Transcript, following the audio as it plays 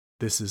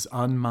This is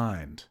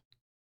Unmind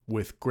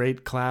with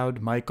Great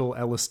Cloud Michael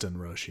Elliston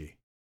Roshi.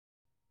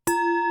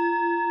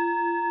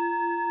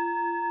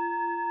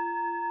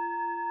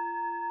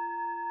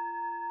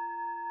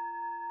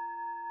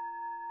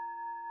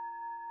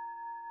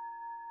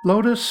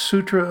 Lotus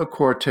Sutra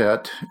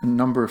Quartet,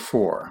 number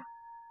 4.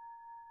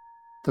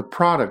 The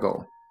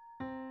Prodigal.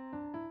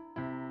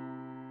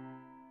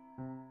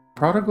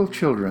 Prodigal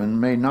children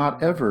may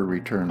not ever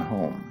return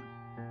home.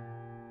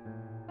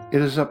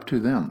 It is up to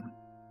them.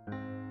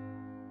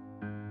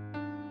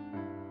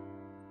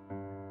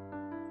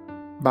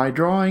 By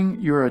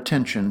drawing your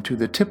attention to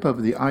the tip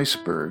of the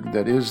iceberg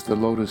that is the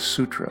Lotus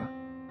Sutra,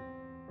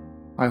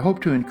 I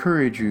hope to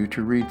encourage you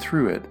to read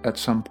through it at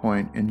some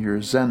point in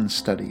your Zen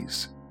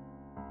studies.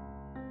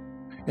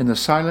 In the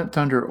Silent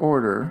Thunder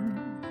Order,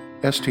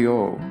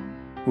 STO,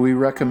 we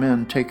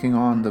recommend taking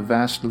on the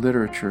vast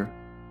literature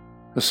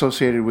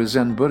associated with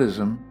Zen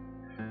Buddhism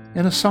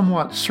in a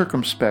somewhat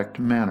circumspect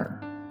manner,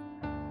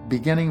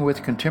 beginning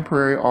with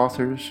contemporary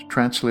authors,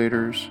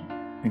 translators,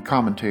 and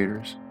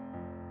commentators,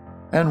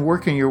 and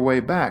working your way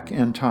back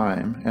in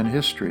time and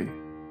history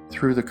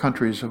through the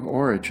countries of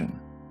origin.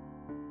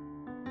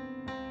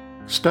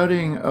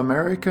 Studying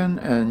American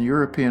and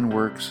European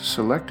works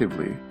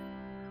selectively,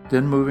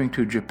 then moving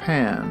to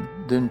Japan,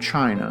 then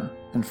China,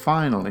 and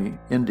finally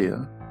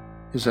India,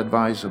 is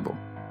advisable.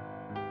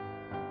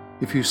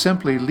 If you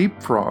simply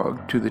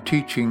leapfrog to the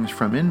teachings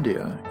from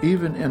India,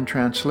 even in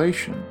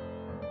translation,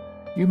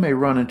 you may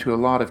run into a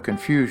lot of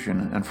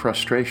confusion and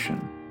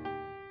frustration.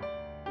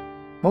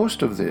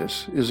 Most of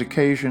this is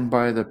occasioned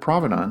by the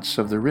provenance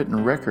of the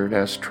written record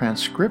as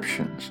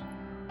transcriptions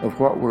of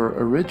what were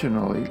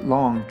originally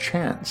long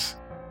chants,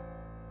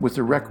 with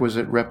the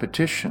requisite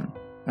repetition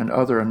and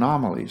other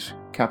anomalies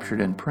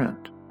captured in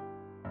print.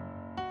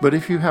 But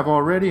if you have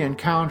already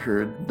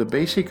encountered the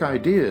basic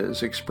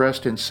ideas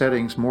expressed in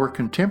settings more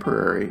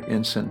contemporary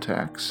in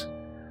syntax,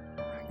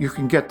 you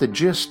can get the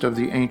gist of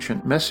the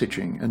ancient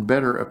messaging and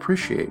better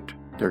appreciate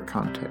their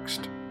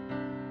context.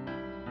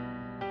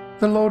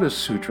 The Lotus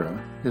Sutra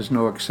is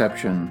no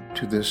exception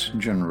to this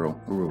general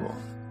rule.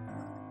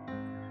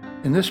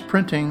 In this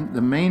printing,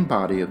 the main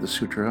body of the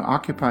sutra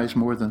occupies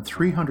more than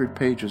 300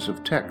 pages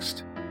of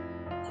text,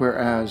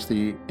 whereas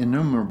the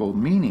innumerable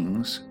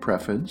meanings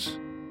preface,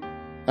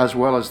 as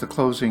well as the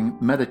closing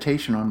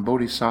meditation on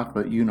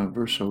Bodhisattva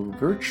universal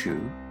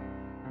virtue,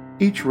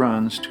 each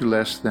runs to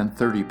less than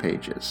 30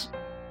 pages.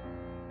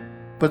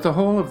 But the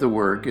whole of the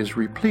work is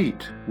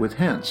replete with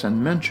hints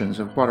and mentions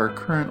of what are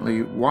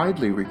currently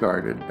widely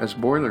regarded as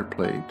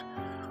boilerplate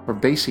or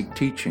basic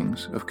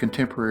teachings of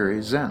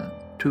contemporary Zen,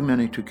 too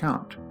many to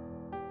count.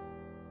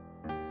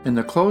 In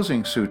the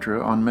closing sutra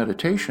on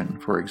meditation,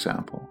 for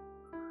example,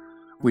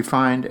 we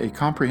find a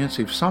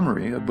comprehensive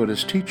summary of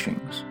Buddha's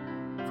teachings,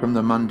 from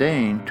the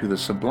mundane to the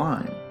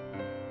sublime,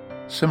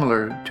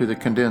 similar to the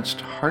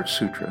condensed Heart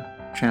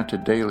Sutra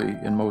chanted daily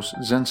in most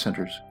Zen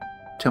centers,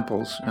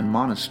 temples, and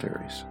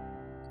monasteries.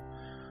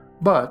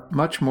 But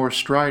much more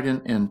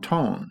strident in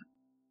tone.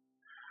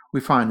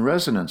 We find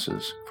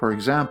resonances, for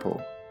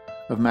example,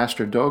 of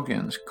Master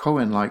Dogen's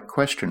koan-like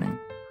questioning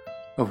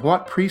of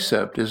what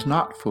precept is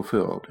not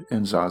fulfilled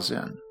in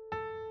Zazen.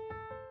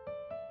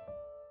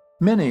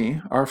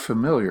 Many are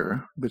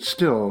familiar, but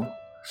still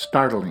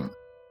startling.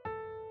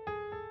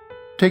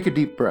 Take a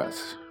deep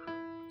breath.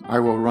 I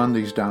will run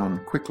these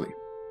down quickly.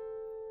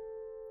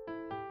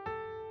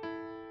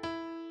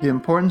 The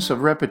importance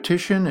of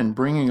repetition in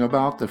bringing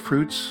about the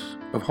fruits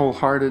of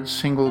wholehearted,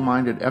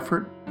 single-minded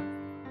effort,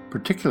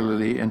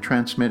 particularly in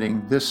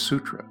transmitting this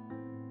sutra.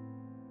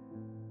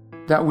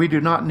 That we do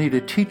not need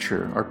a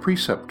teacher or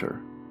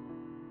preceptor.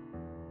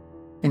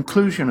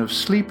 Inclusion of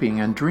sleeping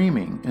and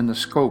dreaming in the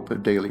scope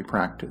of daily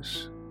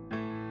practice.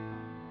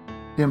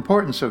 The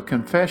importance of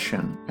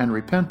confession and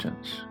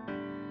repentance.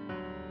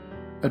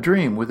 A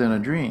dream within a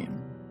dream.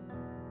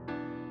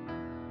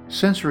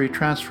 Sensory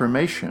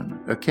transformation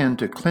akin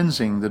to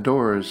cleansing the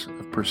doors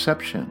of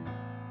perception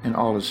in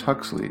Aldous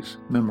Huxley's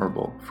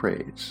memorable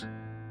phrase.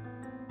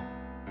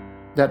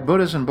 That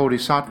Buddhas and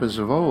Bodhisattvas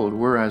of old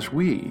were as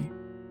we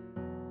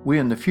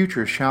in the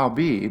future shall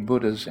be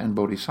Buddhas and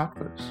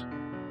Bodhisattvas.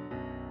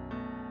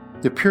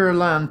 The Pure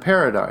Land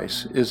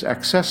Paradise is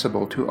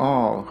accessible to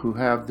all who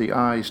have the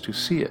eyes to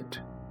see it,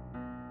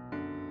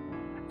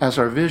 as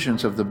are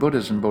visions of the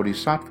Buddhas and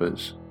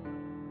Bodhisattvas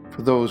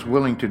for those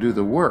willing to do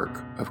the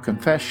work of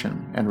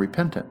confession and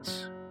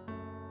repentance.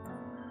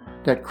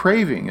 That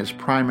craving is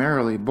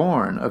primarily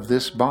born of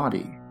this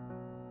body.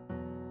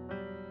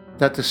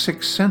 That the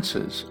 6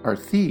 senses are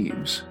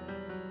thieves,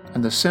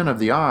 and the sin of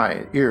the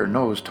eye, ear,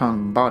 nose,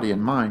 tongue, body,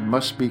 and mind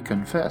must be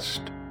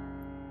confessed.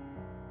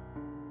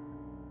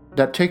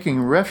 That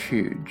taking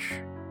refuge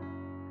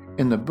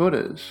in the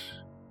Buddhas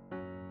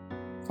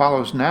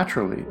follows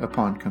naturally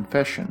upon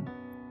confession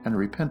and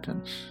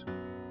repentance.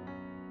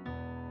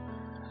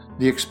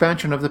 The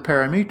expansion of the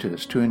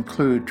paramitas to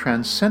include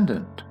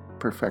transcendent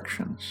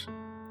perfections.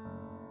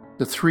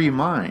 The 3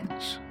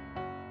 minds,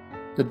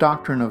 the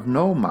doctrine of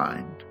no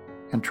mind,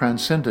 and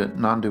transcendent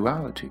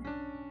non-duality.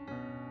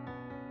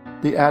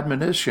 the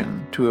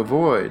admonition to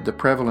avoid the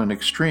prevalent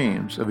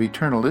extremes of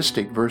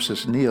eternalistic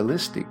versus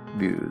nihilistic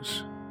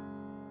views,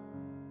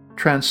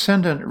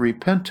 transcendent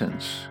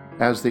repentance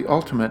as the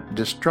ultimate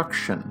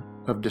destruction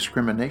of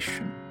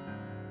discrimination,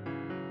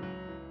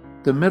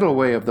 the middle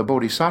way of the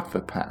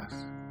Bodhisattva path,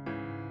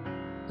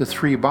 the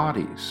three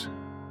bodies,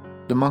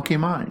 the monkey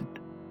mind,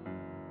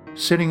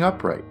 sitting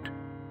upright,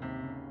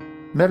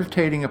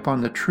 meditating upon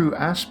the true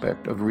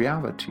aspect of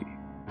reality,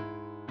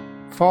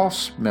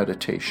 false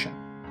meditation,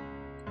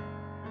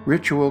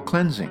 ritual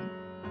cleansing,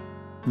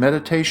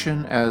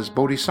 meditation as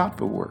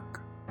bodhisattva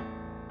work,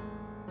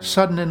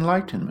 sudden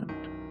enlightenment,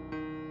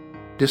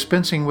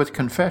 dispensing with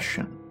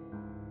confession,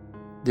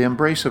 the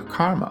embrace of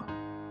karma,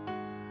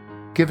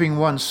 giving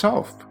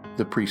oneself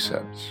the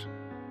precepts,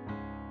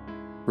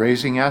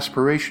 raising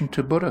aspiration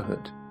to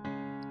Buddhahood,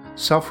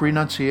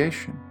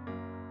 self-renunciation,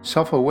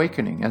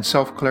 self-awakening, and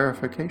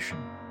self-clarification,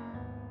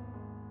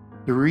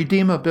 the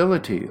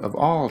redeemability of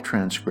all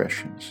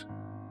transgressions.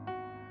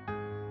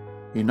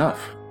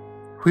 Enough.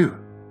 Whew.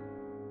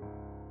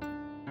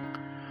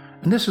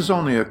 And this is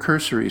only a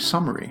cursory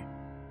summary.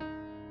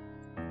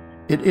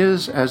 It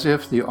is as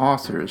if the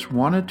authors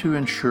wanted to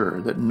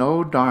ensure that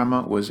no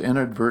Dharma was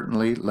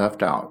inadvertently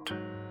left out,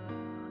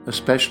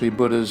 especially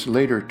Buddha's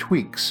later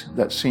tweaks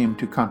that seem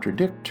to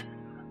contradict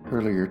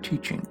earlier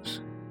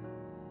teachings,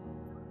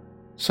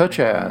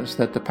 such as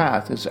that the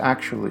path is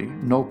actually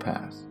no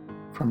path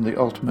from the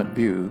ultimate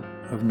view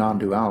of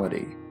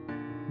non-duality,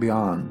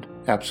 beyond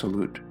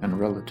absolute and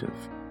relative.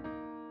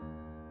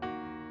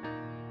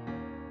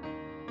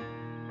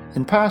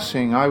 In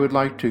passing, I would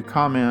like to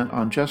comment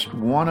on just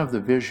one of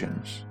the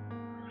visions,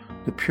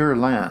 the Pure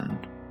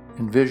Land,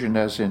 envisioned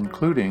as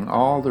including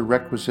all the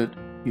requisite,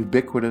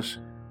 ubiquitous,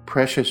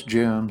 precious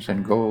gems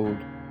and gold,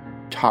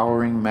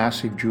 towering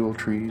massive jewel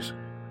trees,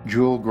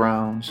 jewel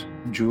grounds,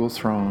 jewel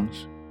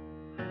thrones.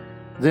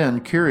 Then,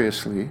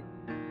 curiously,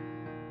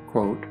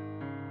 quote,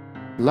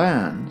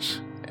 lands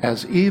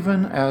as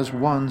even as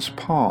one's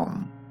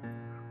palm,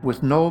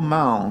 with no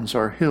mounds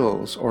or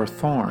hills or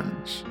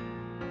thorns.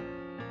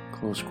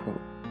 Close quote.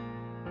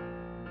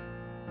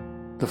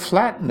 The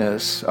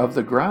flatness of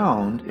the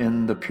ground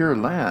in the Pure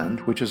Land,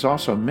 which is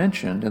also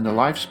mentioned in the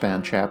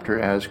Lifespan chapter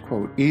as,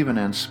 quote, even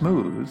and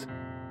smooth,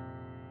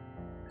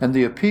 and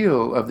the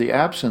appeal of the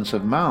absence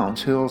of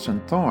mounds, hills,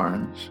 and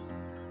thorns,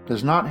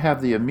 does not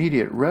have the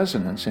immediate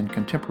resonance in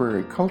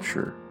contemporary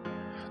culture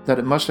that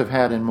it must have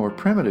had in more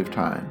primitive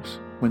times,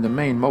 when the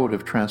main mode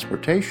of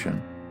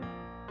transportation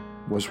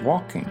was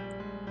walking.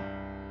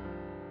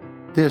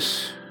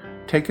 This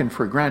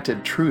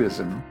taken-for-granted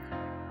truism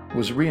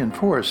was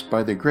reinforced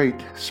by the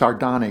great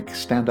sardonic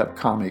stand-up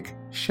comic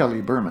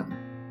Shelley Berman.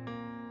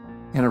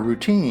 In a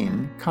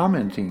routine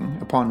commenting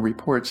upon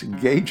reports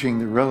gauging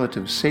the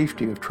relative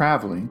safety of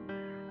traveling,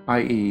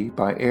 i.e.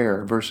 by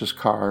air versus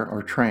car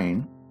or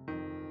train,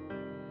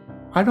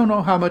 I don't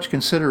know how much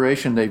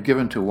consideration they've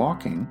given to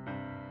walking.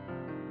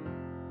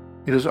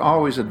 It is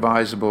always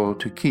advisable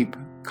to keep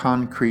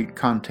concrete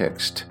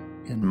context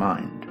in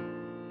mind.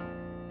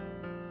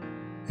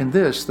 In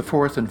this, the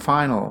fourth and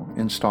final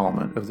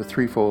installment of the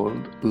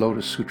threefold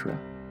Lotus Sutra,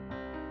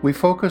 we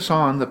focus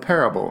on the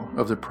parable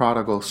of the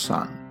prodigal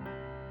son.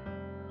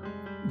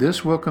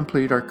 This will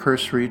complete our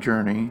cursory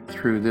journey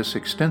through this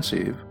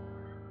extensive,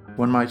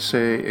 one might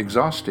say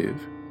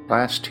exhaustive,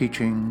 last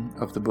teaching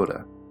of the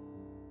Buddha.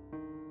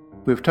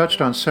 We've touched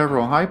on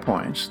several high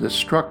points that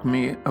struck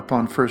me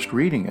upon first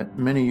reading it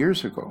many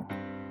years ago.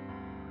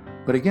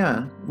 But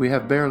again, we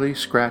have barely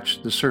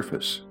scratched the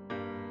surface.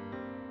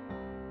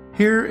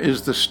 Here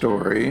is the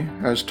story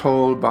as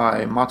told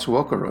by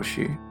Matsuoka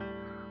Roshi,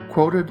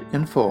 quoted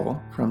in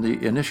full from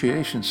the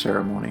initiation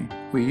ceremony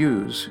we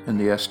use in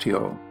the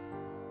STO.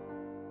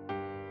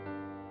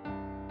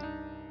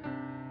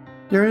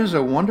 There is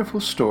a wonderful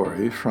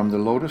story from the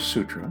Lotus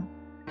Sutra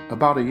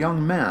about a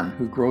young man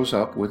who grows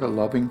up with a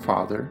loving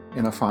father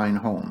in a fine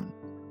home,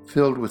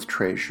 filled with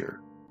treasure.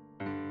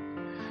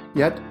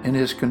 Yet, in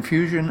his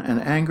confusion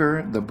and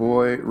anger, the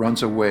boy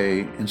runs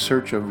away in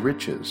search of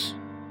riches.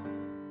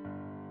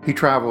 He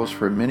travels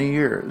for many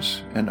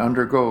years and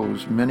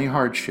undergoes many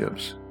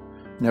hardships,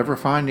 never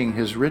finding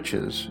his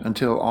riches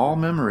until all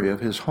memory of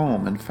his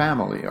home and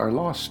family are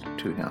lost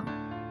to him.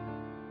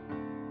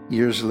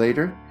 Years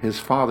later, his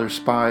father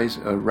spies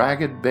a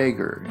ragged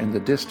beggar in the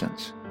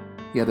distance,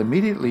 yet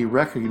immediately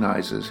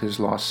recognizes his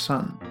lost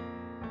son.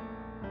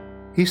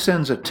 He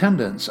sends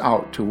attendants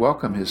out to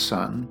welcome his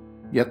son,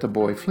 yet the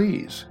boy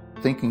flees,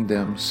 thinking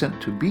them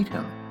sent to beat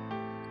him.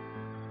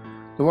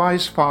 The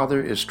wise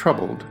father is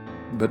troubled,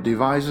 but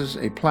devises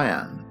a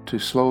plan to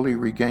slowly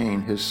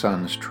regain his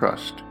son's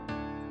trust.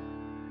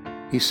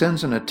 He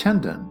sends an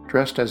attendant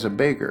dressed as a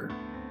beggar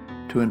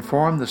to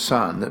inform the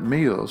son that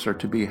meals are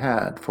to be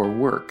had for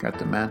work at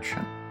the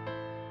mansion.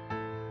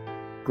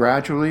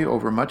 Gradually,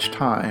 over much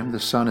time, the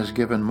son is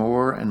given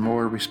more and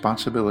more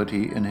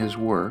responsibility in his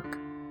work,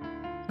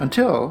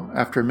 until,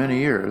 after many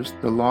years,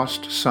 the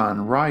lost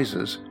son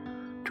rises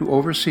to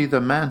oversee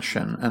the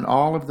mansion and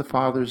all of the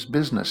father's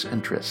business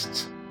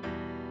interests.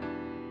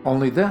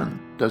 Only then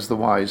does the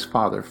wise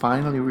father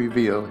finally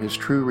reveal his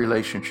true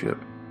relationship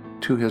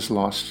to his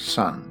lost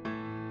son.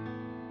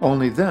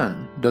 Only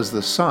then does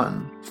the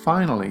son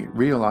finally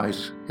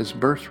realize his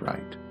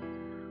birthright,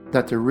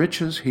 that the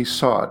riches he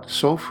sought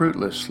so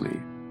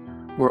fruitlessly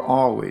were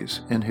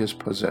always in his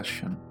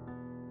possession.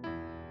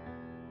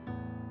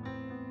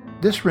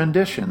 This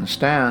rendition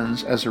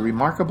stands as a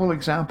remarkable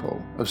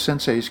example of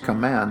Sensei's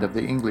command of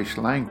the English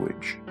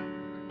language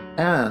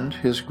and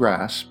his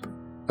grasp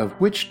of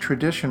which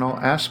traditional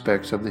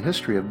aspects of the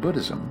history of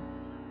Buddhism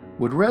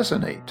would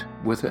resonate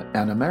with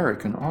an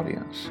American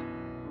audience.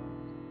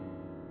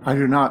 I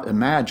do not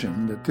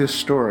imagine that this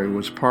story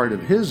was part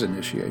of his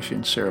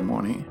initiation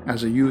ceremony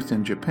as a youth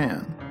in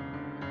Japan,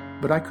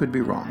 but I could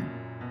be wrong.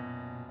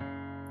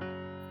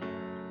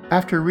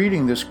 After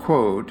reading this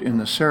quote in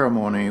the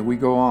ceremony, we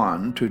go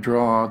on to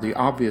draw the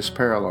obvious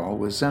parallel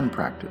with Zen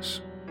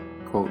practice.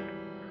 Quote,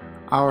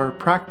 "Our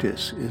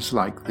practice is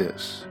like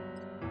this.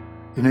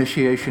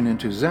 Initiation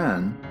into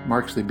Zen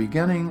marks the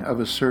beginning of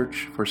a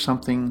search for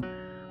something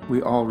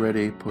we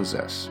already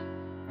possess."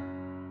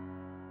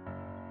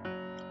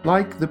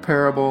 Like the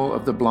parable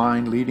of the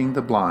blind leading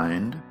the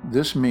blind,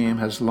 this meme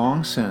has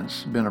long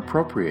since been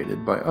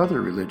appropriated by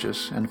other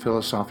religious and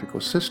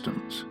philosophical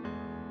systems.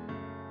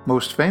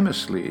 Most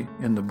famously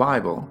in the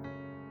Bible,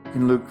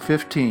 in Luke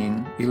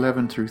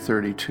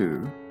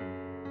 15:11-32,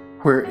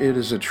 where it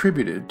is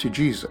attributed to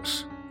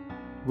Jesus,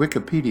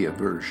 Wikipedia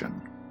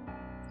version.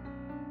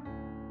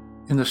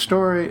 In the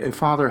story, a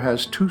father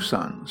has two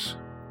sons.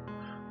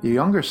 The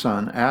younger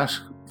son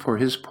asks for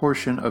his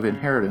portion of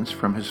inheritance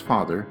from his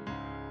father,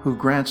 who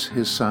grants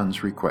his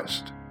son's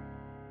request.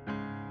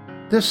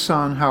 This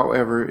son,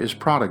 however, is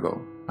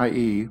prodigal,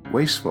 i.e.,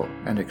 wasteful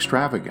and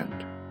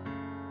extravagant,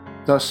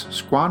 thus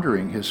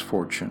squandering his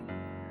fortune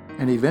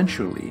and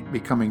eventually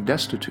becoming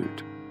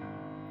destitute.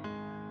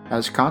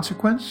 As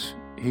consequence,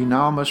 he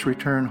now must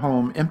return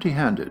home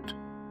empty-handed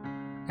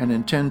and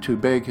intend to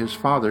beg his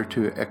father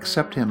to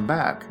accept him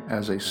back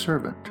as a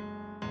servant.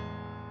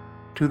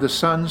 To the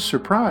son's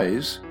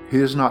surprise, he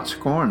is not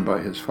scorned by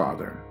his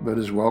father, but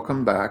is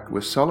welcomed back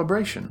with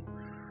celebration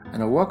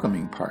and a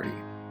welcoming party.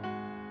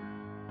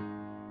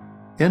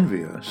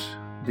 Envious,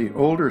 the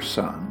older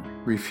son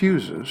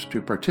refuses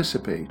to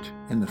participate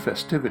in the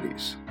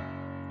festivities.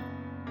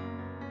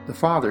 The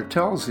father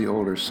tells the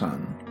older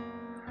son,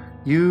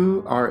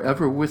 "You are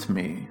ever with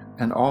me,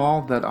 and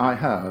all that I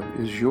have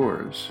is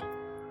yours.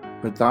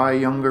 But thy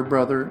younger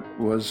brother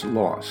was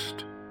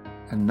lost,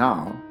 and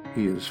now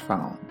he is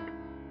found."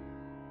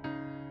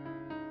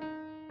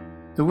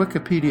 The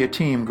Wikipedia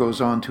team goes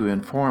on to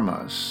inform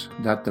us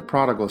that the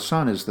prodigal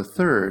son is the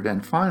third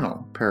and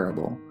final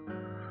parable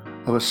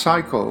of a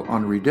cycle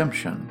on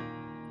redemption,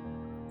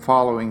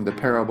 following the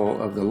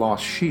parable of the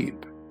lost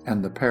sheep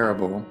and the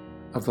parable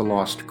of the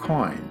lost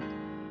coin,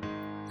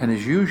 and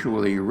is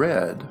usually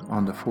read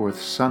on the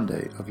fourth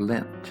Sunday of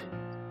Lent.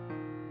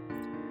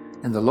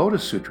 In the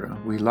Lotus Sutra,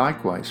 we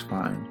likewise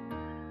find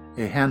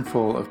a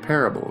handful of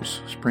parables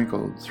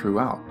sprinkled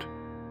throughout.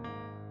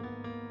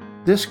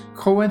 This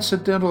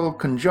coincidental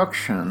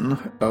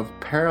conjunction of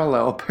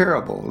parallel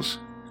parables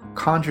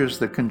conjures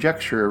the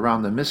conjecture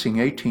around the missing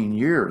 18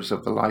 years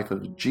of the life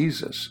of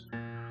Jesus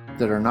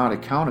that are not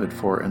accounted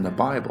for in the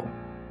Bible,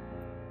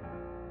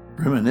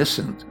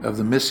 reminiscent of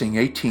the missing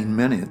 18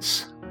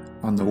 minutes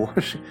on the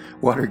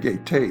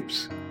Watergate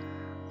tapes,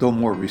 though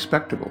more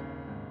respectable.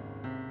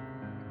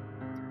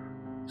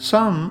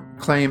 Some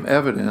claim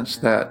evidence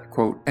that,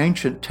 quote,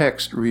 ancient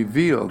texts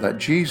reveal that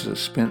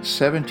Jesus spent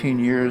 17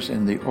 years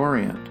in the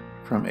Orient.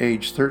 From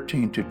age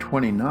 13 to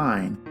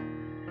 29,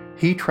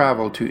 he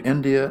traveled to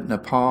India,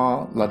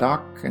 Nepal,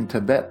 Ladakh, and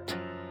Tibet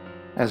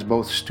as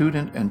both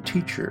student and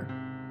teacher,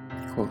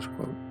 close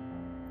quote.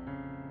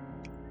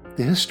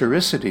 The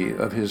historicity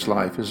of his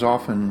life is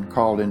often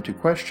called into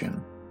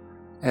question,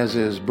 as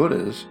is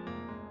Buddha's,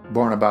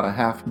 born about a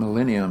half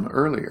millennium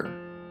earlier.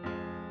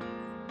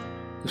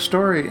 The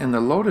story in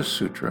the Lotus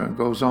Sutra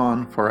goes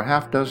on for a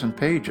half dozen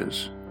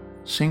pages,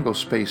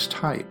 single-space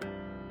type,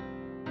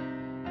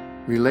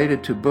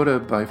 related to Buddha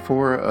by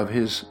 4 of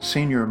his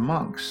senior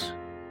monks,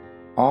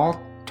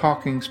 all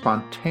talking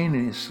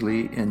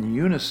spontaneously in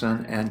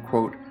unison and,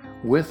 quote,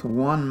 with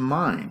one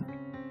mind,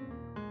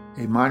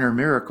 a minor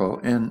miracle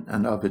in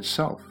and of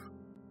itself.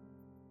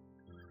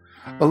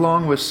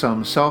 Along with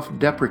some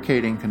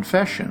self-deprecating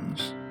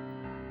confessions,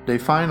 they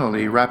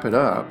finally wrap it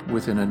up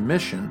with an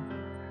admission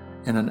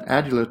and an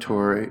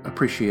adulatory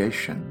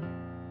appreciation.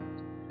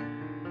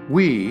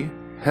 We,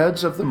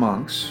 heads of the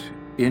monks,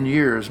 in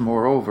years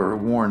moreover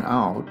worn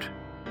out,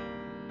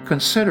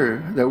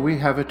 consider that we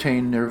have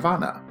attained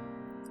nirvana,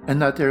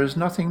 and that there is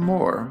nothing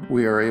more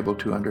we are able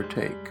to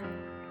undertake.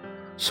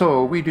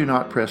 So we do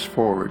not press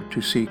forward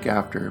to seek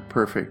after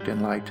perfect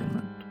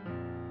enlightenment.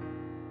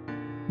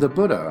 The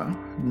Buddha,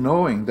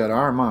 knowing that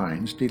our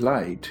minds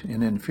delight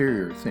in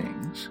inferior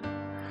things,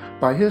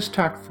 by his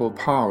tactful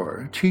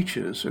power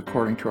teaches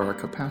according to our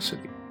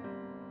capacity.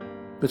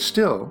 But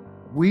still,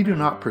 we do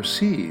not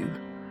perceive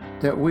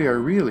that we are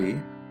really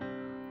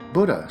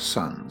Buddha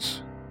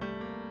sons.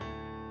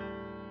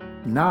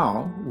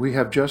 Now we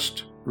have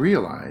just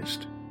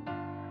realized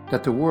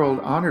that the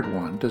world-honored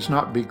one does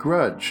not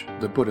begrudge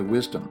the Buddha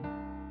wisdom.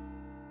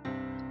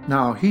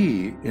 Now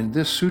he, in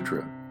this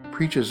sutra,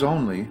 preaches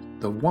only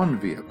the one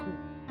vehicle.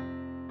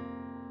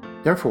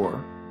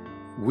 Therefore,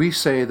 we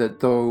say that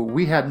though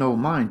we had no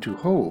mind to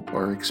hope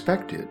or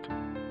expect it,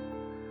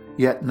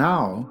 yet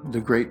now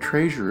the great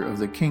treasure of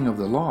the King of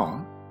the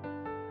Law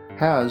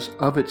has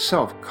of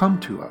itself come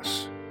to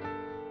us,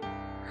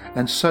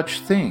 and such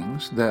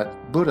things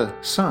that Buddha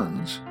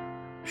sons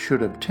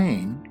should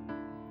obtain,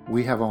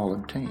 we have all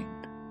obtained.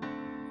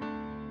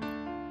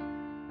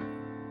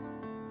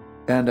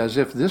 And as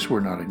if this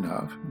were not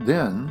enough,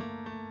 then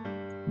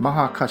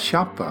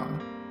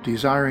Mahakasyapa,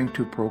 desiring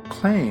to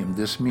proclaim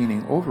this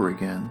meaning over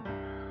again,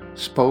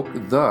 spoke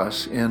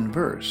thus in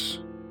verse.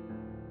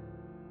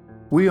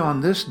 We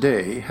on this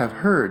day have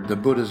heard the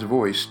Buddha's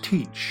voice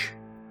teach,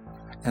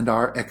 and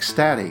are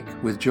ecstatic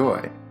with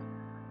joy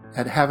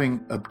at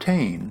having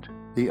obtained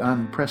the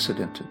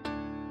unprecedented.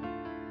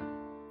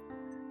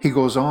 He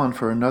goes on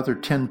for another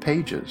 10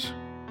 pages,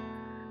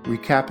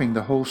 recapping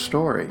the whole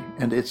story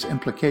and its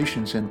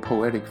implications in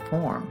poetic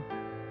form,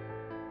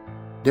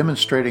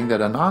 demonstrating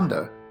that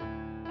Ananda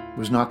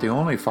was not the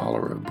only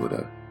follower of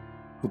Buddha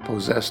who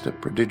possessed a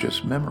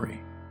prodigious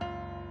memory.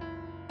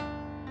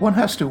 One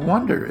has to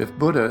wonder if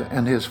Buddha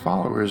and his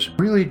followers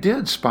really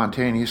did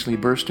spontaneously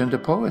burst into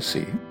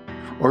poesy,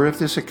 or if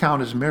this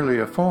account is merely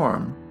a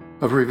form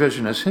of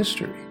revisionist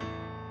history.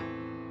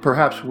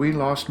 Perhaps we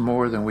lost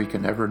more than we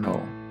can ever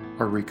know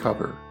or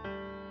recover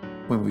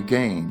when we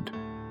gained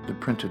the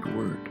printed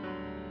word.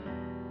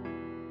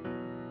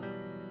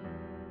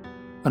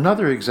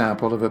 Another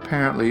example of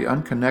apparently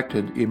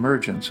unconnected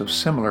emergence of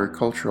similar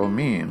cultural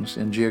memes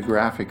in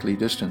geographically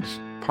distant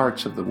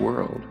parts of the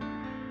world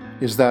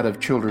is that of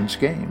children's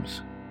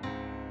games.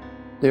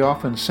 They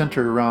often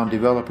center around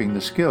developing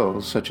the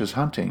skills, such as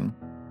hunting,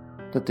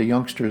 that the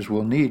youngsters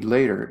will need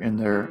later in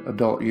their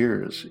adult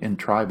years in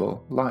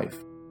tribal life.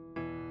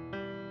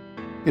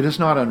 It is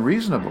not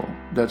unreasonable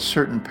that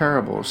certain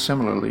parables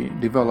similarly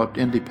developed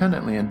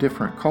independently in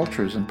different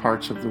cultures and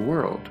parts of the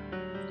world.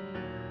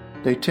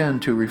 They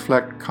tend to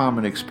reflect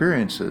common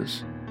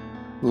experiences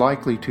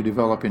likely to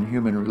develop in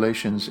human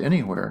relations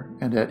anywhere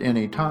and at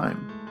any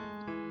time.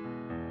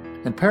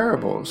 And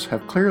parables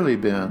have clearly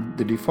been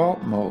the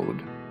default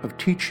mode of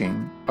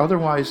teaching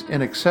otherwise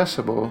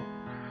inaccessible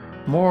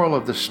moral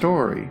of the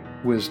story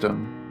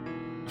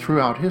wisdom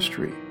throughout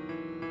history.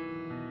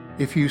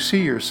 If you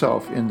see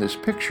yourself in this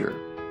picture,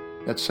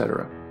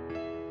 etc.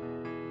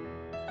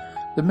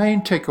 The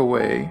main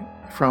takeaway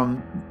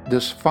from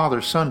this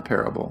father-son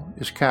parable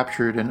is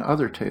captured in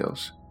other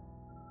tales,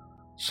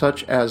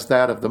 such as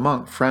that of the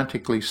monk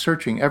frantically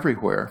searching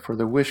everywhere for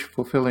the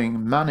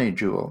wish-fulfilling Mane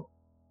jewel,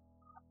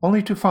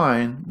 only to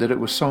find that it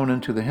was sewn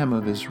into the hem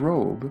of his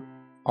robe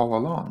all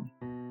along.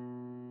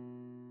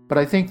 But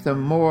I think the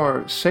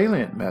more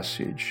salient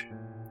message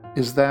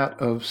is that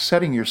of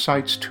setting your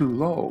sights too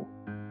low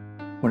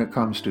when it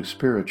comes to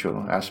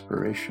spiritual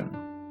aspiration.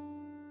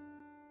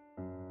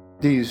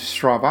 These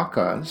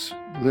Shravakas,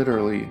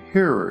 literally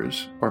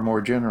hearers, or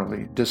more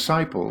generally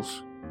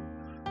disciples,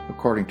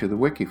 according to the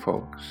wiki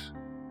folks,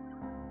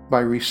 by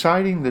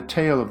reciting the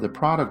tale of the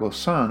prodigal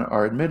son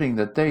are admitting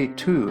that they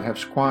too have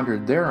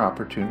squandered their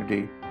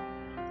opportunity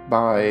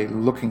by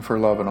looking for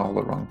love in all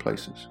the wrong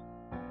places.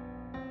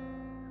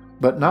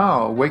 But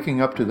now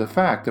waking up to the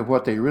fact that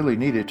what they really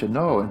needed to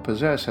know and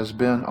possess has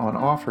been on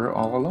offer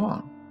all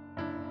along.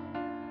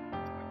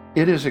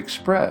 It is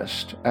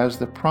expressed as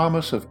the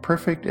promise of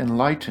perfect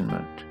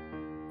enlightenment,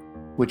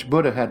 which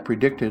Buddha had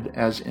predicted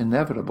as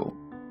inevitable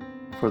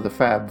for the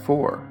Fab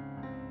Four,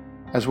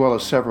 as well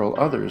as several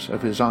others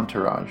of his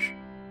entourage.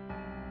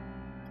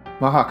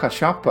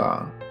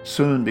 Mahakasyapa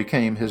soon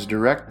became his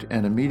direct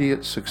and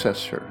immediate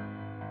successor,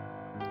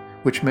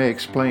 which may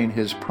explain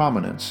his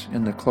prominence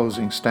in the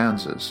closing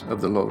stanzas of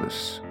the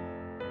Lotus.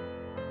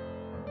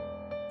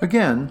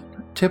 Again,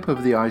 tip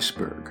of the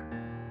iceberg.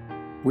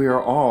 We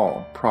are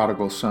all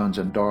prodigal sons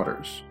and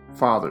daughters,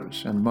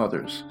 fathers and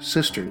mothers,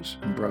 sisters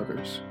and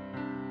brothers.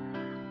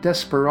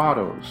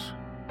 Desperados,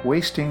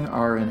 wasting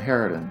our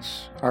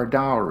inheritance, our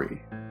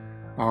dowry,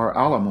 our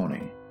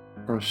alimony,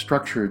 our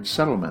structured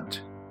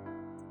settlement,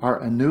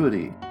 our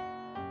annuity,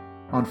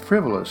 on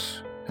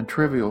frivolous and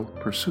trivial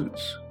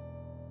pursuits.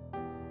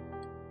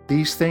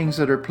 These things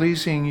that are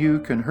pleasing you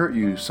can hurt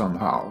you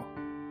somehow.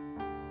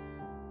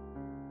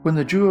 When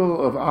the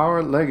jewel of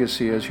our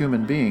legacy as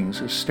human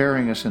beings is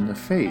staring us in the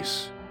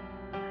face,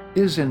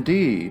 is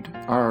indeed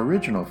our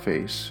original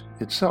face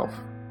itself.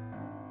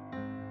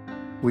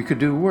 We could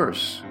do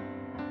worse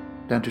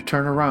than to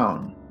turn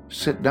around,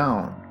 sit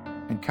down,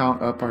 and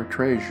count up our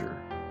treasure.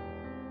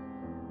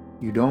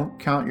 You don't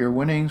count your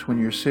winnings when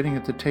you're sitting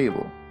at the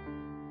table,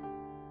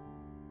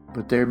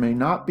 but there may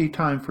not be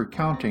time for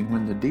counting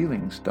when the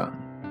dealing's done.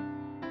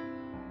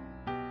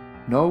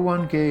 No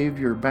one gave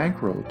your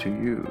bankroll to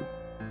you,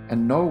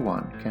 and no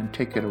one can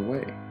take it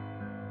away.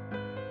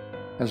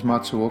 As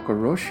Matsuoka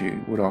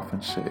Roshi would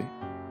often say,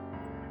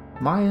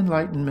 my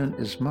enlightenment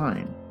is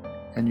mine,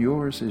 and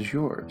yours is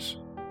yours.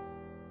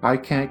 I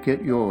can't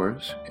get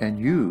yours, and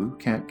you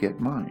can't get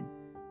mine.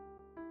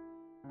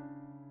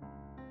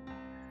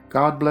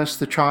 God bless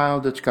the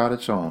child that's got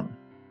its own.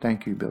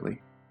 Thank you,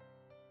 Billy.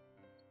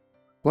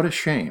 What a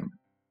shame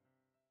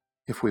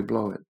if we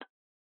blow it.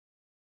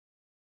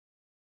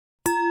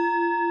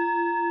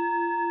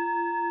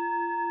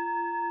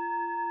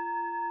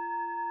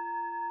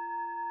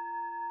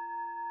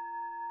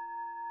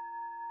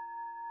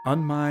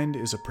 Unmind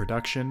is a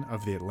production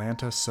of the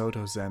Atlanta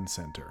Soto Zen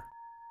Center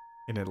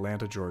in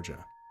Atlanta,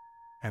 Georgia,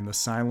 and the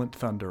Silent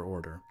Thunder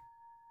Order.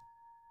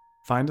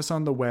 Find us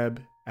on the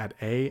web at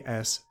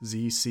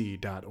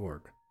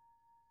aszc.org.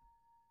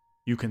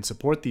 You can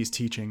support these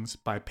teachings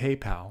by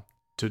PayPal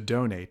to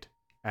donate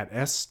at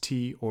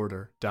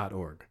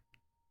storder.org.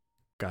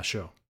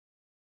 Gasho.